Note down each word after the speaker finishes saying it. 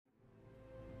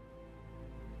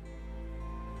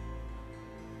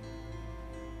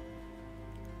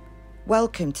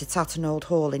Welcome to Tatton Old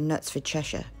Hall in Knutsford,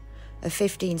 Cheshire, a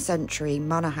 15th century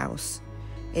manor house.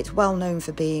 It's well known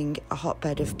for being a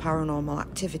hotbed of paranormal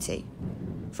activity.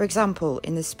 For example,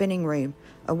 in the spinning room,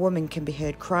 a woman can be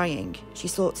heard crying.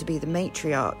 She's thought to be the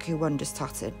matriarch who wanders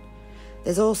Tatton.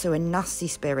 There's also a nasty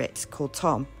spirit called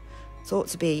Tom, thought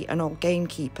to be an old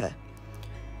gamekeeper.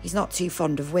 He's not too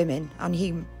fond of women, and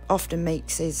he often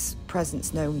makes his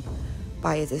presence known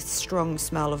by the strong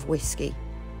smell of whiskey.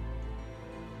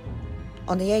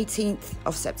 On the 18th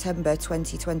of September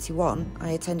 2021,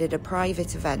 I attended a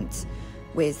private event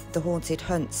with the Haunted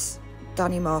Hunts,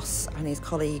 Danny Moss and his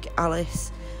colleague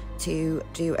Alice, to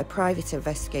do a private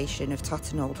investigation of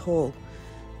Tatton Old Hall.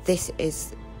 This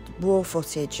is raw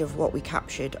footage of what we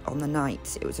captured on the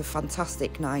night. It was a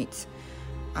fantastic night.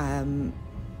 Have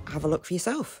a look for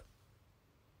yourself.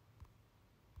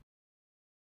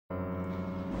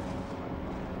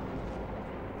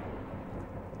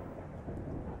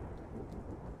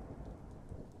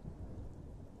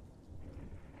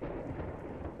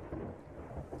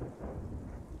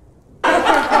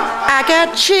 I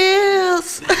got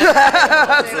chills.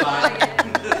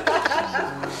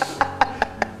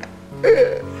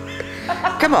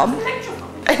 Come on.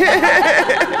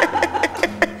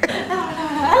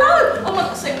 Hello!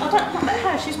 I've not met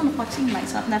her. She's one of my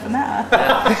teammates. I've never met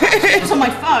her. She was on my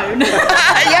phone.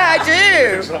 Yeah, I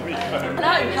do. Hello,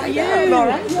 how are you? I'm all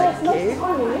right, thank you.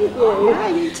 Yeah,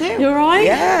 you too. You alright?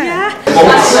 Yeah. Why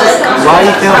are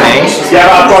you filming? Yeah,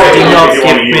 I've got it. Do not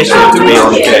give permission to be on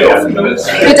video.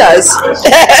 He does.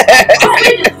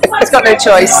 He's got no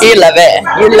choice. You love it.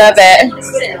 You love it.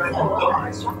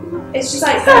 It's just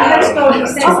like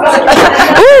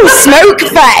Ooh, smoke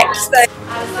effect.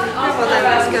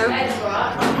 Let's go.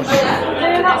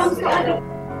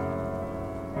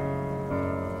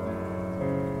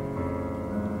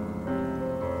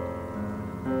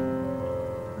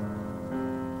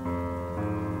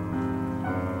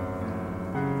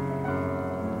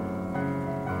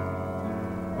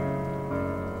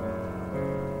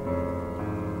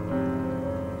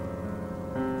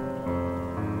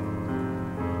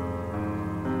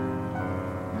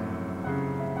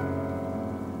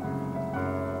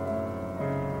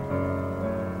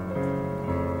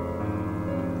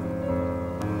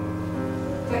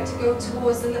 To go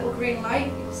towards the little green light,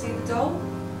 you can see the doll.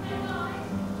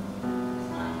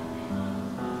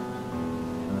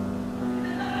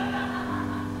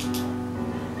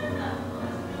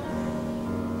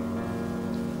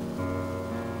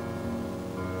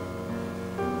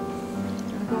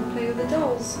 I'm going to play with the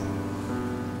dolls.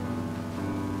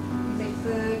 Make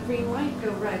the green light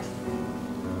go red.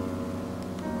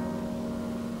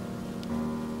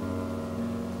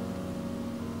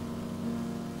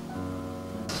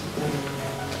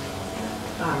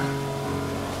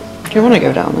 Do you want to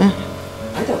go down there?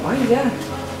 I don't mind, yeah.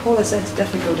 Paula said to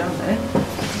definitely go down there.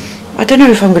 I don't know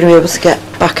if I'm going to be able to get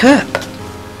back up.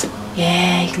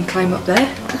 Yeah, you can climb up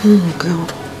there. Oh,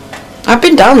 God. I've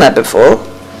been down there before.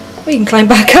 Well, you can climb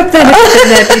back up then if you've been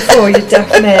there before, you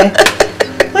definitely.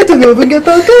 I don't know if I can get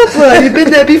back up. Well, you've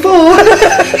been there before.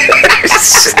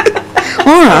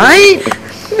 All right,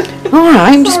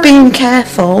 I'm just being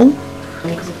careful.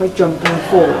 Because if I jump and I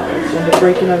fall, I end up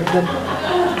breaking open.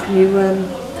 Can you, run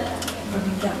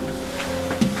me down?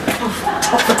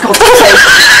 Oh, for God's sake.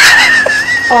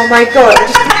 Oh my God, I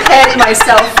just prepared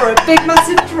myself for a big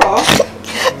massive drop.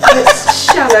 And it's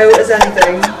shallow as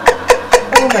anything.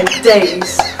 Oh my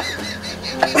days.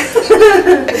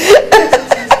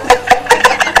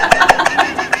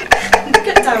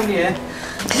 Get down here.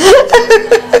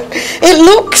 It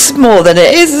looks more than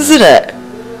it is, isn't it?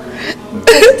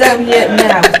 Get down here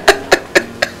now.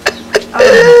 Oh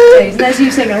my days. There's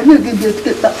you saying, I'm going to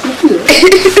get that from here.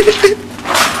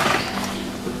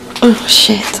 Oh,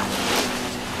 shit.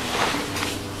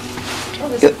 Oh,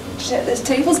 shit, there's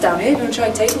tables down here. You want to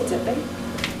try table tipping?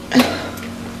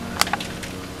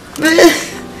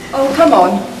 Oh, come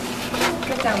on.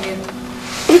 Get down here.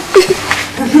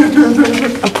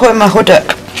 I'm putting my hood up.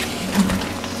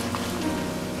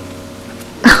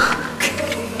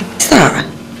 What's that?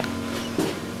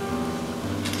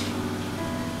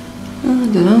 I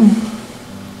don't know.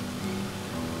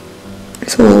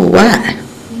 It's all wet.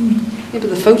 Yeah, but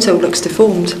the photo looks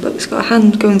deformed. Look, it's got a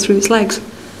hand going through its legs.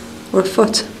 Or a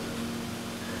foot.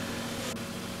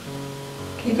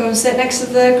 Can you go and sit next to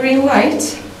the green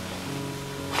light?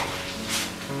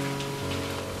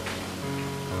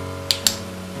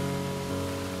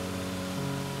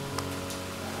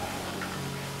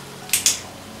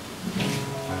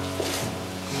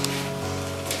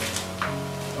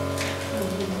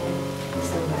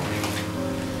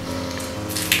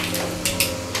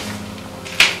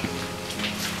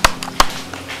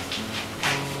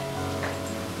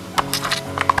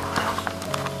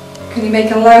 Can you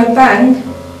make a loud bang?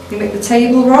 Can you make the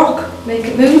table rock? Make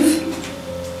it move?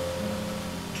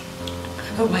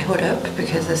 I got my hood up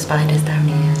because the spider's down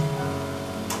here.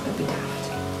 That'd be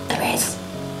daft. There is.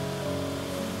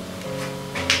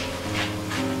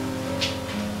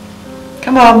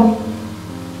 Come on.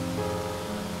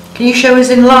 Can you show us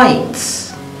in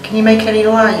lights? Can you make any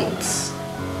lights?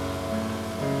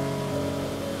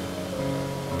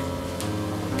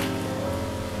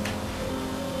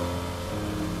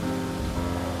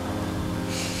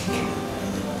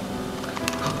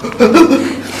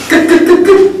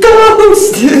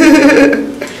 Ghost!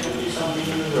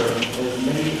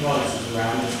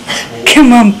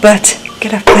 Come on, butt.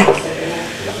 Get up there.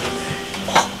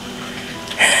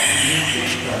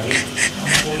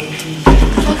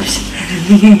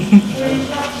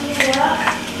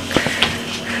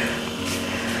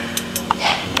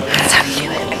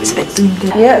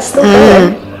 Yeah, it's still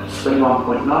going.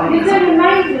 21.9. You're doing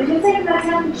amazing. You're taking that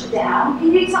temperature down. Can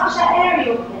you touch that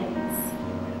area, please?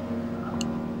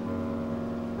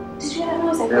 Did you hear that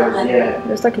noise over there?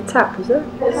 Yeah. It's like a tap, is it? It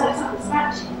was like something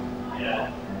scratching.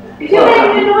 Yeah. If you're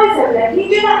making a noise over there, can you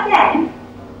do that again?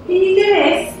 Can you do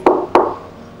this?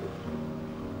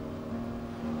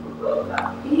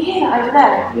 Can you hear that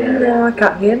over there? No, I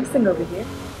can't hear anything over here.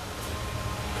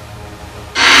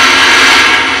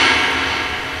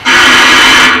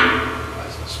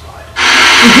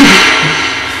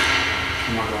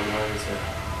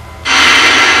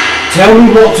 Tell me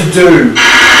what to do.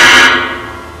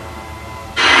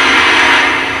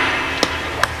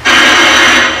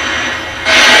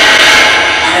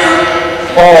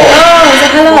 Oh, is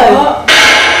that hello?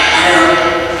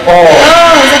 Oh,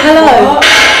 is that hello?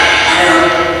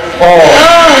 Oh,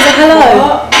 is that hello?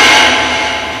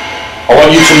 I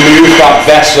want you to move that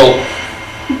vessel.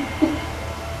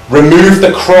 Remove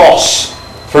the cross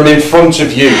from in front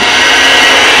of you.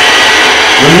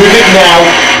 Remove it now.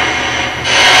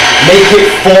 Make it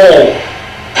fall.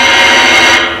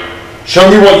 Show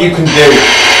me what you can do.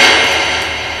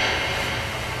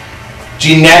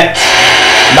 Jeanette,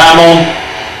 Mammon,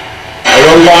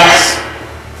 Arolas,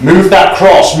 move that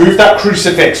cross, move that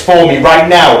crucifix for me right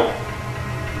now.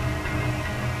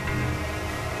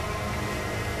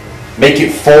 Make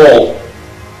it fall.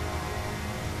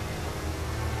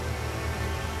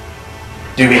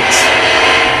 Do it.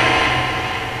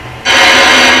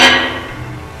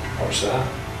 What's that?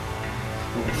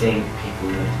 I think people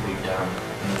want to move down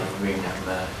in the room down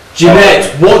there. Jeanette,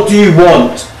 what do you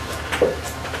want?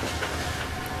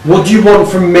 What do you want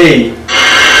from me?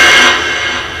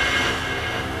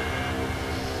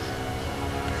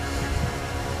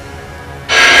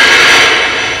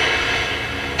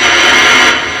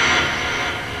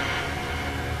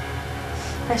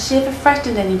 Has she ever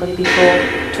threatened anybody before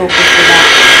talking to that?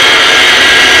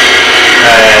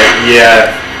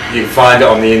 Yeah, you can find it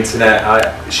on the internet.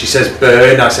 She says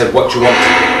burn. I said, what do you want?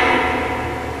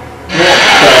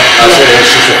 I said,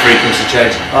 it's just a frequency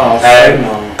change.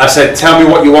 I said, tell me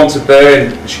what you want to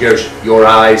burn. And she goes, your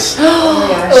eyes.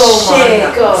 Oh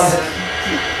shit, God.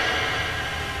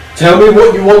 Tell me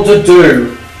what you want to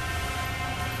do.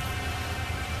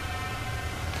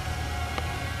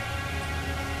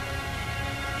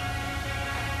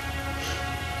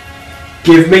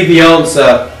 Give me the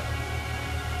answer.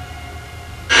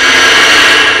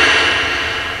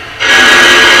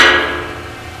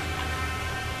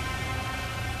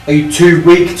 Are you too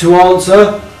weak to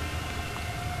answer?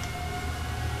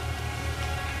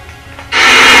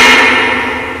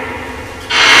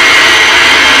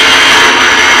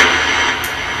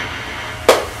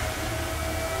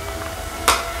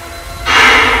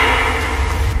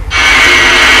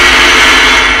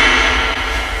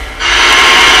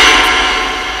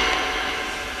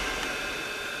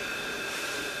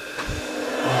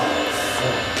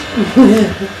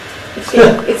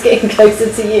 It's getting closer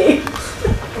to you.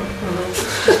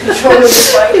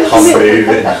 I'm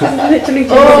moving. Literally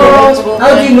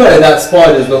How do you know that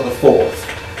spider's not the fourth?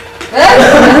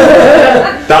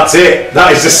 That's it.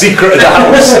 That is the secret of the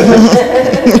house.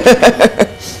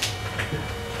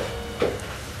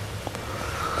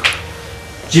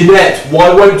 Jeanette,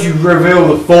 why won't you reveal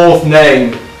the fourth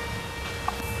name?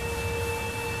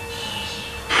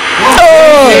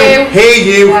 Hear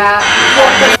you.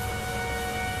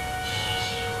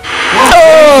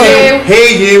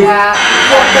 Hear you.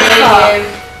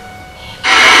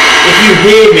 If you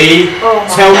hear me,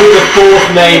 tell me the fourth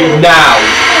name now.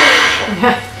 Oh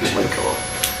my god.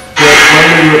 Yeah, when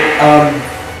we were at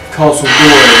Castle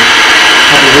Goring a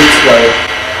couple of weeks ago.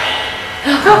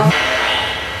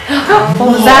 What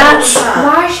was that?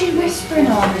 Why is she whispering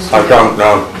all this? I don't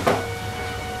know.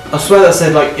 I swear that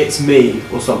said like it's me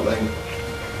or something.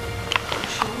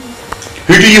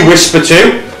 Who do you whisper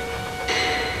to?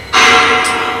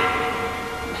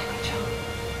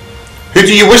 Who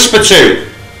do you whisper to?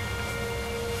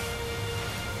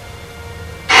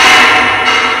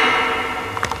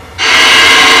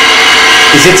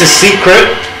 Is it a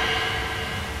secret?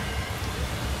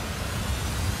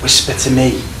 Whisper to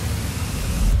me.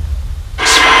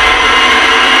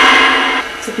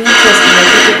 It'd be interesting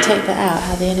if we could take that out,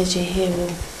 how the energy here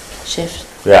will shift.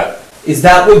 Yeah. Is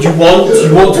that what you want?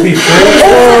 You want to be free?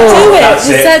 Do it! That's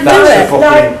He it. said That's do the it!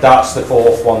 fucking. That's the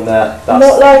fourth one there. That's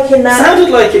Not liking that. Sounded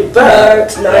like it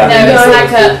burnt. No, Yeah. No, it's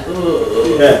like a...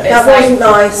 Yeah. That wasn't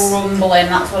nice. Rumbling,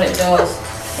 that's what it does.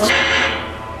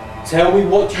 Tell me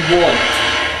what you want.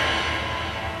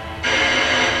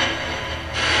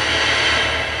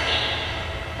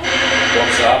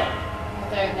 What's that?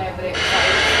 I don't know, but it's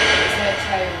her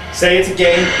tone. Say it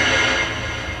again.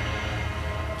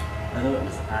 I know it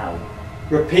was ow.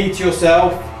 Repeat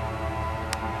yourself.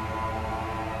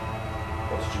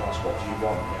 What did you ask? What do you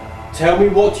want? Tell me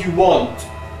what you want.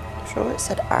 I'm sure it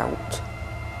said out.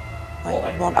 What?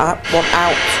 Like, want out. Want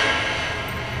out.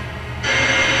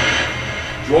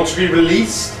 Do you want to be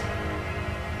released?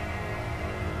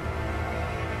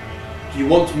 Do you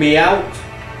want me out?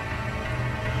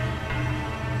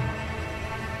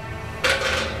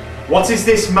 What is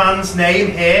this man's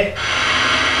name here?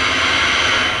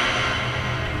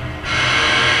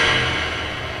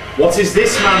 What is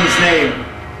this man's name?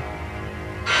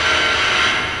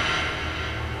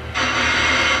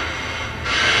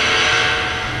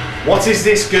 What is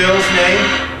this girl's name?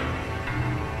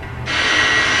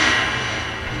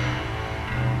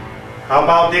 How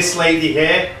about this lady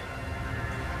here?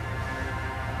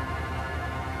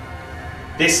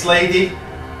 This lady?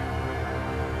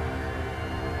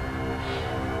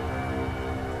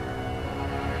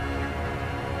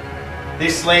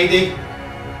 This lady?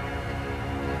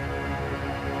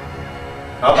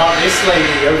 How about this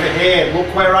lady over here?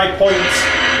 Look where I point.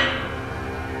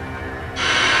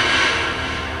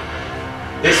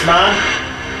 This man?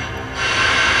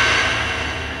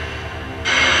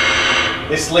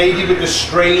 This lady with the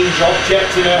strange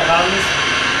object in her hand?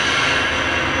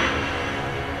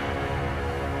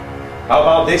 How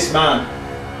about this man?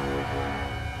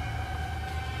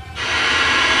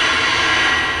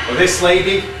 Or this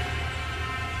lady?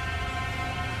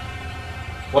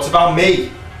 What about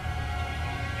me?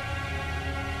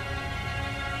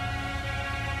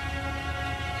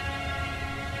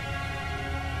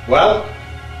 Well?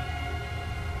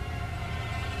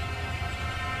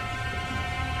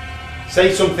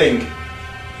 Say something.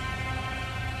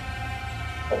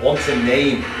 I want a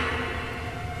name.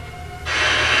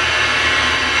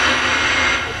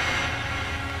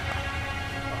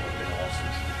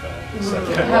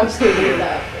 How could you do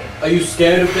that? Are you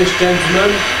scared of this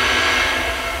gentleman?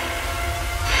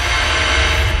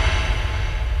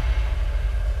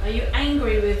 Are you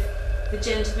angry with the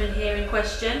gentleman here in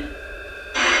question?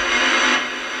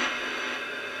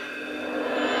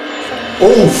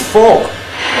 Oh fuck!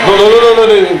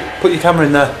 No. Put your camera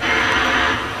in there.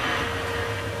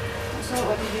 So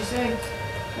what did you say?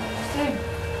 What did you say?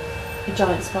 A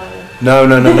giant spider. No.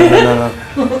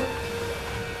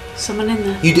 Someone in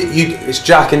there. It's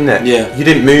Jack, isn't it? Yeah. You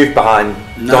didn't move behind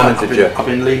Donna, did you? I've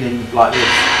been leaning like this.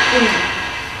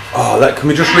 Oh, can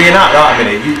we just reenact that a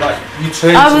minute? You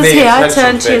turned I to was me here, and I said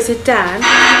turned to you and something. said, Dan,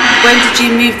 when did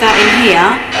you move that in here?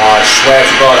 I swear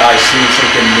to God, I seen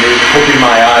something move. It could be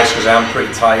my eyes because I'm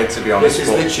pretty tired, to be honest.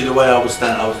 This is literally the way I was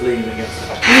standing. I was leaning against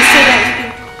it. You said that to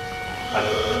be...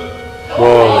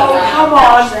 Whoa. Come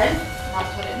on.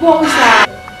 What was that?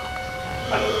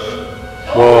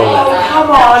 Whoa. Come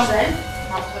on.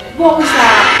 What was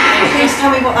that? Please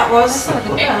tell me what that was.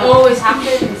 It always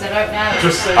happens, I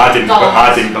don't know.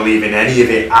 I didn't believe in any of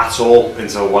it at all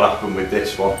until what happened with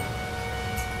this one.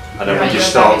 And then when you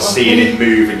start seeing it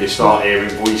move and you start hearing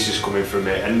voices coming from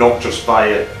it, and not just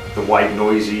via the white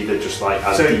noise either, just like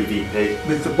as DVP.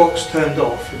 With the box turned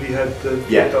off, have you had the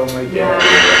dial made? Yeah.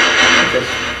 Okay.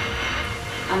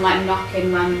 And like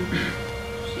knocking when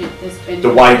there's been...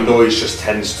 The white noise just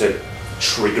tends to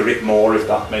trigger it more, if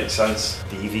that makes sense.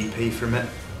 DVP from it,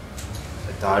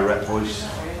 a direct voice,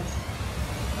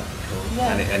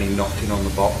 any knocking on the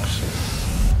box.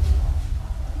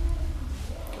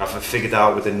 I've figured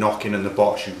out with the knocking on the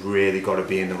box, you've really got to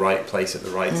be in the right place at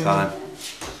the right time.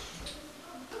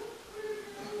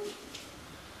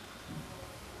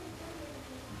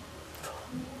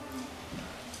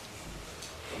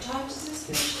 What time does this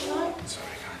finish tonight?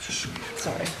 Sorry, can I just...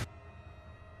 Sorry.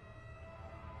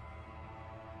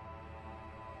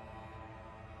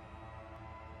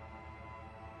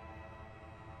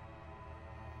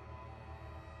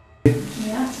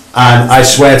 And I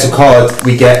swear to God,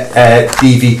 we get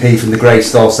DVP from the Grey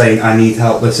Stall saying, "I need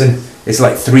help." Listen, it's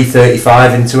like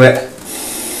 3:35 into it.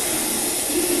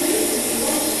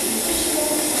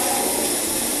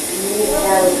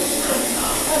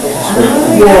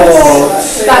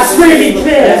 Yes. That's really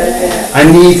clear. I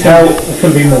need help. It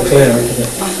couldn't be more clear, isn't it?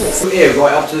 Put your ear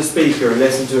right up to the speaker and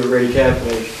listen to it really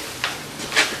carefully.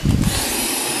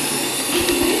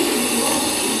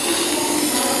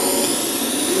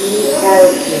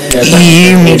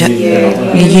 You need help.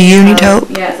 You need help.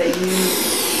 Yeah, so you.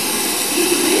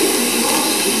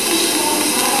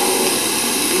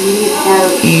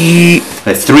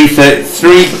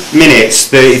 3 minutes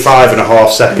 35 and a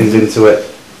half seconds into it.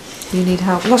 You need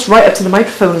help. And that's right up to the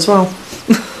microphone as well.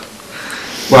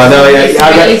 Well, no, I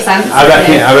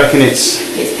reckon it's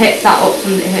picked that up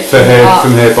from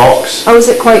from her box. Oh, is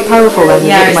it quite powerful then?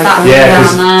 Yeah, it's that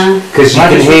because you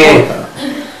can hear.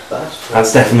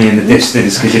 That's definitely in the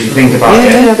distance. Because if you think about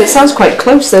it, yeah, but it sounds quite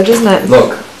close though, doesn't it?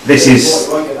 Look, this is.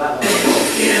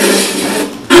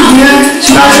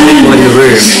 That's people in the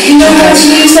room. You know how to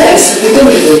use this?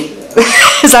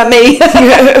 Is that me? Do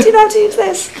you know how to use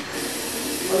this?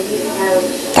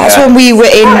 That's when we were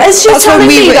in. Is she telling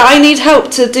me that I need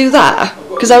help to do that?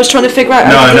 Because I was trying to figure out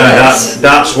how to do this.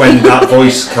 That's when that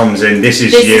voice comes in. This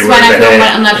is you when over everyone here.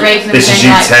 went on their break and This is you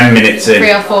like 10 minutes in.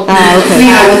 3 or 4 Okay.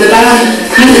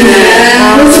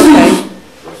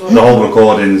 The whole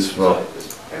recording's what,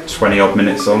 20 odd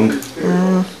minutes long.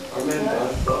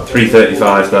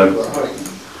 3:35 though.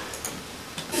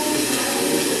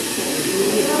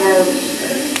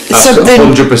 That's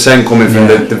 100% coming from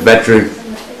the bedroom.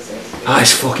 That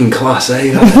is fucking class,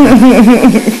 eh?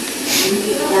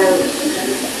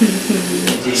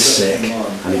 Sick. I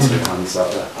need to enhance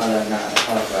that.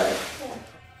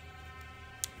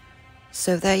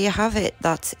 So there you have it.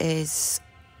 That is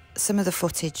some of the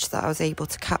footage that I was able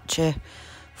to capture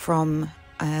from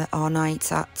our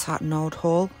night at Tatton Old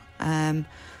Hall.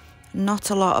 Not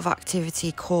a lot of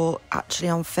activity caught actually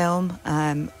on film.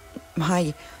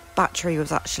 My battery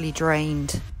was actually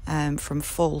drained from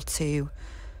full to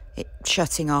it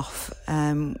shutting off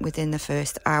within the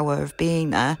first hour of being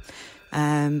there.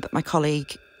 But my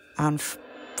colleague and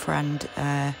friend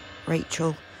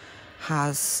Rachel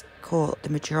has caught the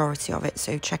majority of it,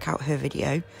 so check out her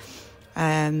video.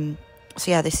 So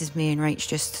yeah, this is me and Rach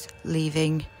just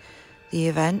leaving the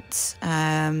event.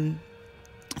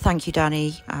 Thank you,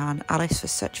 Danny and Alice, for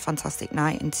such a fantastic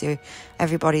night, and to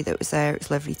everybody that was there. It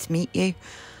was lovely to meet you.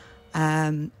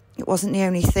 It wasn't the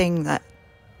only thing that,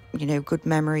 you know, good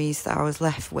memories that I was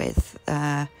left with.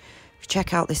 If you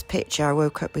check out this picture, I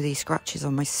woke up with these scratches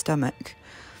on my stomach.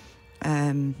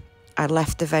 I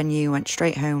left the venue, went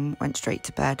straight home, went straight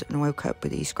to bed, and woke up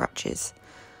with these scratches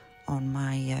on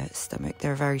my stomach.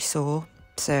 They're very sore,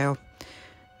 so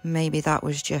maybe that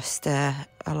was just a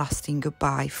lasting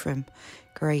goodbye from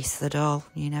Grace the doll.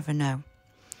 You never know.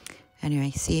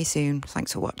 Anyway, see you soon.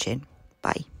 Thanks for watching.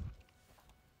 Bye.